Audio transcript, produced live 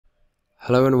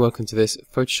Hello and welcome to this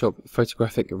Photoshop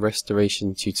photographic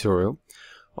restoration tutorial.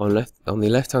 On the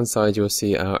left hand side you'll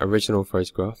see our original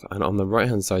photograph, and on the right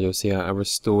hand side you'll see our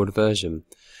restored version.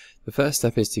 The first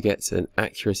step is to get an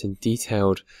accurate and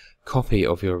detailed copy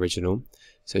of your original.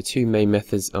 So two main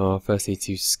methods are firstly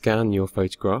to scan your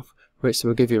photograph, which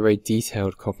will give you a very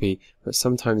detailed copy but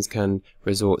sometimes can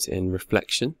result in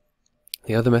reflection.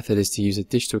 The other method is to use a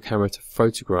digital camera to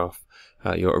photograph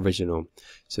your original.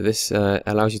 So this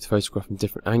allows you to photograph from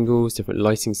different angles, different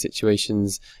lighting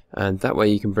situations, and that way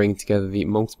you can bring together the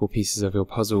multiple pieces of your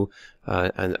puzzle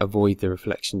and avoid the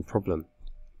reflection problem.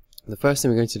 The first thing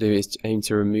we're going to do is to aim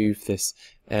to remove this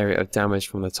area of damage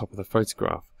from the top of the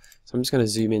photograph. So I'm just going to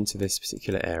zoom into this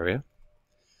particular area.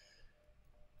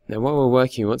 Now while we're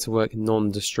working, we want to work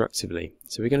non-destructively.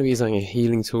 So we're going to be using our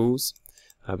healing tools.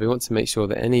 We want to make sure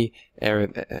that any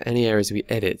areas we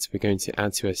edit, we're going to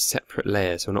add to a separate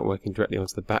layer, so we're not working directly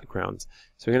onto the background.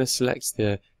 So we're going to select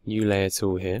the new layer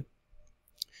tool here,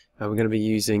 and we're going to be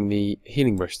using the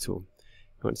healing brush tool.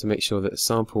 We want to make sure that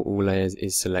sample all layers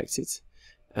is selected,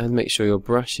 and make sure your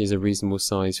brush is a reasonable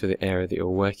size for the area that you're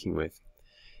working with.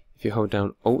 If you hold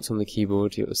down Alt on the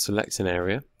keyboard, it will select an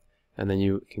area, and then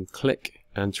you can click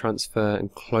and transfer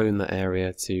and clone that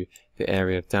area to the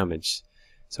area of damage.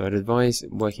 So I'd advise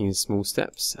working in small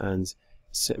steps and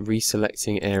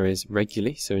reselecting areas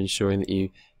regularly, so ensuring that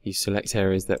you select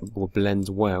areas that will blend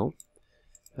well,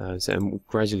 and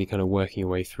gradually kind of working your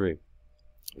way through.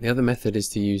 The other method is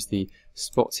to use the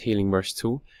Spot Healing Brush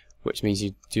tool, which means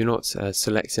you do not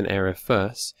select an area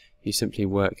first, you simply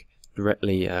work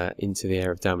directly into the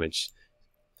area of damage.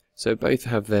 So both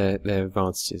have their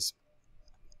advantages.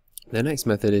 The next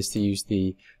method is to use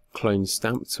the Clone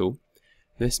Stamp tool.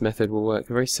 This method will work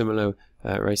a very similar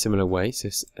way, so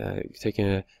taking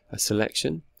a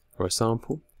selection or a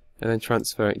sample and then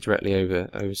transfer it directly over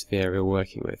to the area we're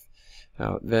working with.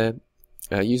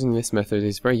 Using this method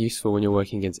is very useful when you're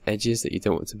working against edges that you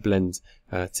don't want to blend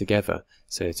together,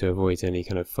 so to avoid any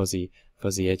kind of fuzzy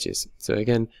edges. So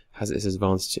again, has its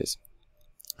advantages.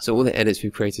 So all the edits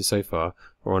we've created so far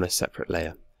are on a separate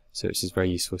layer, so which is very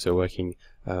useful, so working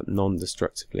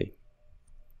non-destructively.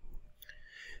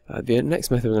 The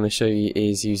next method we're going to show you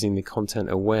is using the Content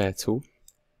Aware tool.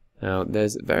 Now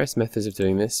there's various methods of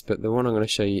doing this, but the one I'm going to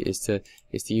show you is to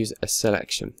use a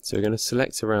selection. So we're going to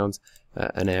select around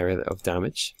an area of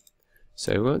damage.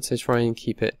 So we want to try and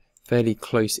keep it fairly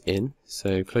close in,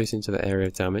 so close into the area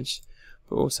of damage,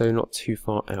 but also not too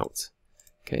far out.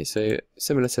 Okay, so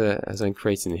similar to as I'm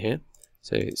creating here.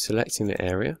 So selecting the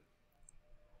area.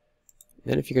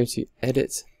 Then if you go to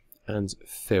Edit and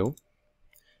Fill,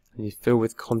 and you fill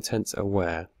with Content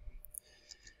Aware.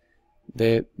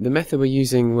 The method we're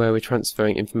using where we're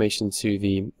transferring information to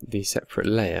the separate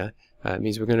layer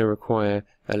means we're going to require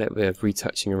a little bit of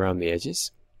retouching around the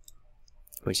edges,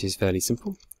 which is fairly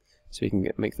simple. So we can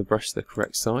make the brush the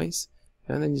correct size,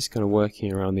 and then just kind of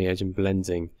working around the edge and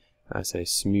blending, so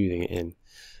smoothing it in.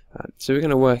 So we're going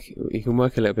to work. You can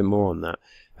work a little bit more on that.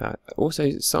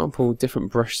 Also, sample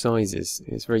different brush sizes.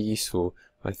 It's very useful,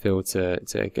 I feel, to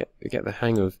get the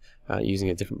hang of using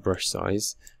a different brush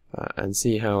size and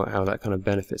see how that kind of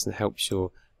benefits and helps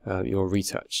your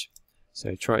retouch.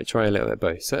 So try a little bit of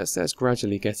both. So that's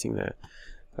gradually getting there.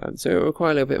 So it will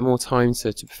require a little bit more time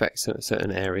to perfect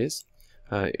certain areas.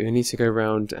 You need to go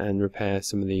around and repair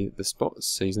some of the spots.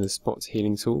 So using the Spot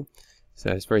Healing tool.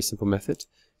 So it's a very simple method.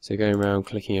 So going around,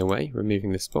 clicking away,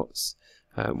 removing the spots.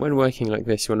 When working like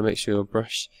this, you want to make sure your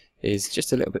brush is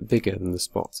just a little bit bigger than the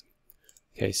spot.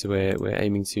 Okay, so we're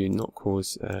aiming to not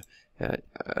cause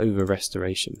over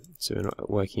restoration, so we're not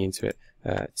working into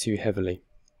it too heavily.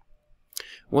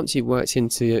 Once you've worked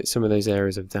into some of those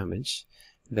areas of damage,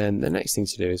 then the next thing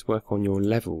to do is work on your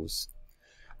levels.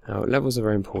 Now levels are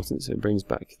very important, so it brings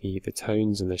back the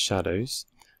tones and the shadows,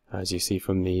 as you see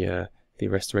from the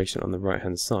restoration on the right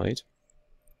hand side.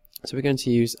 So we're going to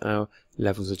use our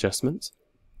levels adjustment,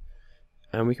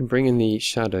 and we can bring in the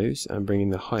shadows and bring in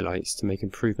the highlights to make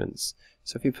improvements.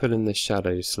 So if you put in the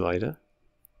shadow slider,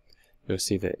 you'll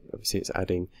see that obviously it's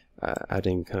adding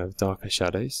kind of darker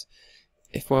shadows.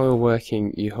 If while we're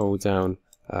working you hold down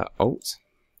Alt,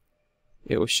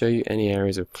 it will show you any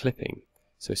areas of clipping.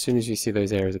 So as soon as you see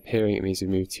those areas appearing, it means we've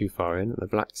moved too far in and the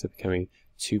blacks are becoming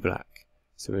too black.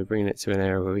 So we're bringing it to an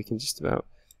area where we can just about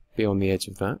be on the edge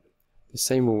of that. The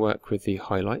same will work with the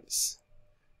highlights.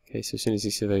 Okay, so as soon as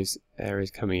you see those areas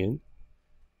coming in,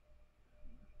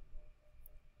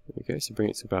 there we go, so bring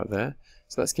it to about there.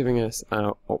 So that's giving us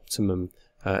our optimum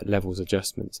levels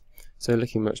adjustment. So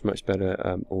looking much better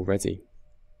already.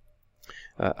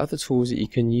 Other tools that you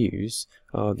can use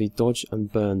are the dodge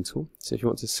and burn tool. So if you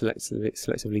want to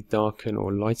selectively darken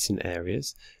or lighten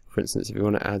areas, for instance, if you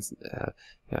want to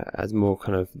add more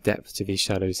kind of depth to these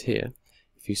shadows here,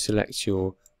 if you select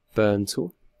your burn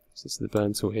tool, so this is the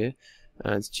burn tool here,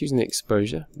 and choosing the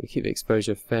exposure, we keep the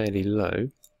exposure fairly low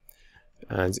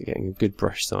and getting a good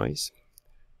brush size,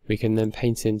 we can then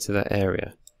paint into that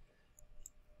area.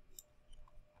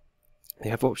 They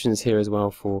have options here as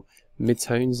well for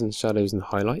midtones and shadows and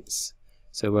highlights,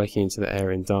 so working into the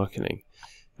area and darkening.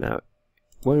 Now,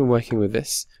 when we're working with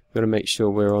this, we've got to make sure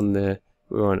we're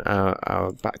on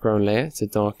our background layer to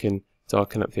darken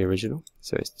up the original.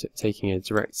 So it's taking a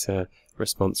direct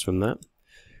response from that.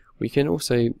 We can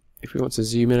also, if we want to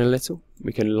zoom in a little,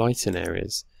 we can lighten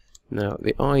areas. Now,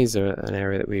 the eyes are an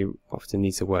area that we often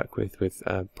need to work with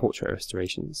portrait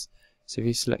restorations. So if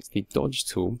you select the dodge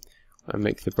tool and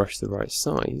make the brush the right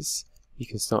size, you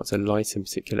can start to lighten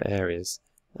particular areas.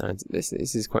 And this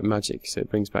is quite magic, so it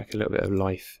brings back a little bit of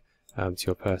life to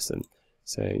your person.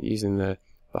 So using the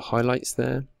highlights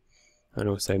there, and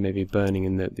also maybe burning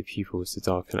in the pupils to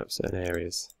darken up certain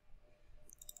areas.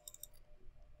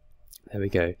 There we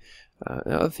go.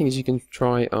 The other things you can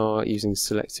try are using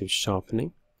selective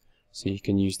sharpening. So you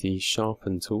can use the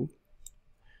sharpen tool,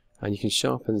 and you can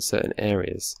sharpen certain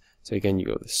areas. So again, you've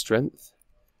got the strength,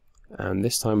 and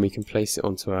this time we can place it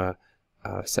onto our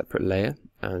separate layer,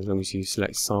 and as long as you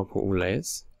select sample all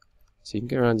layers, so you can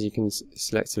go around and you can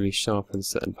selectively sharpen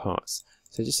certain parts.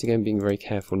 So just again being very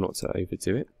careful not to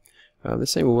overdo it. The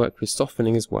same will work with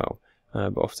softening as well,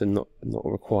 but often not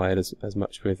required as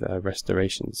much with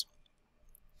restorations.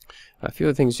 A few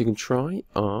other things you can try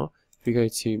are, if we go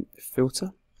to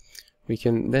filter, we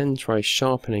can then try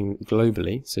sharpening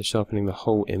globally, so sharpening the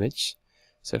whole image.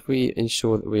 So if we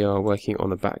ensure that we are working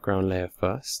on the background layer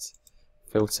first,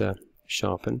 filter,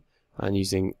 sharpen, and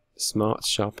using smart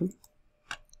sharpen.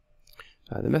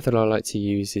 The method I like to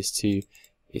use is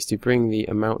to bring the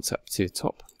amount up to the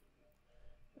top,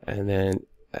 and then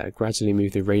gradually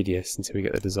move the radius until we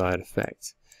get the desired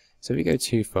effect. So if we go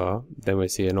too far, then we'll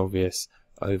see an obvious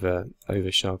over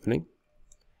sharpening,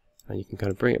 and you can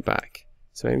kind of bring it back.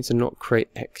 So aiming to not create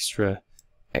extra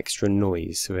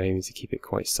noise, so we're aiming to keep it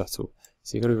quite subtle.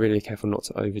 So you've got to be really careful not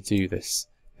to overdo this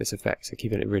effect, so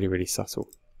keeping it really subtle.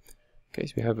 Okay,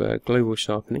 so we have a global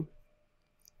sharpening.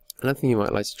 Another thing you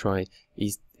might like to try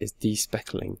is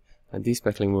despeckling, and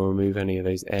despeckling will remove any of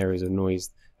those areas of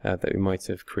noise that we might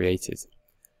have created.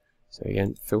 So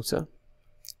again, filter,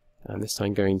 and this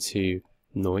time going to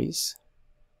noise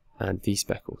and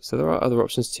despeckle. So there are other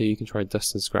options too. You can try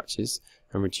dust and scratches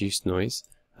and reduce noise,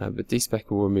 but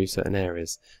despeckle will remove certain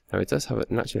areas. Now it does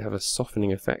naturally have a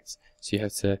softening effect, so you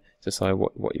have to decide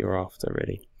what you're after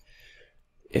really.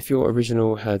 If your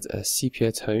original had a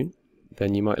sepia tone,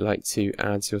 then you might like to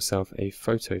add yourself a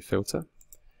photo filter,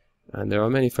 and there are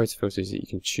many photo filters that you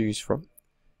can choose from.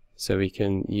 So we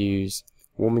can use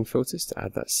warming filters to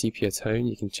add that sepia tone.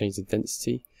 You can change the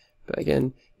density, but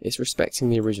again, it's respecting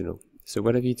the original. So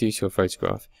whatever you do to your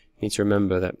photograph, you need to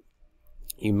remember that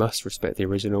you must respect the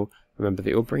original. Remember that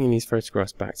you're bringing these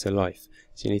photographs back to life,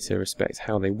 so you need to respect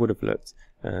how they would have looked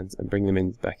and bring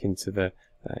them back into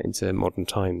modern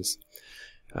times.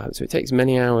 So it takes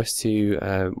many hours to,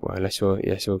 well, unless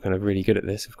you're kind of really good at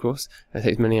this, of course, it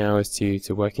takes many hours to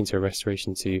work into a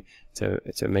restoration to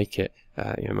make it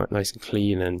nice and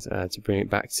clean and to bring it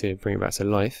back to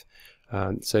life.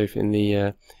 So in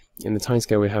the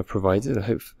timescale we have provided,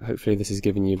 hopefully this has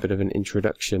given you a bit of an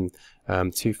introduction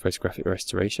to photographic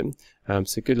restoration.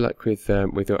 So good luck with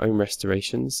your own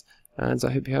restorations, and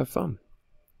I hope you have fun.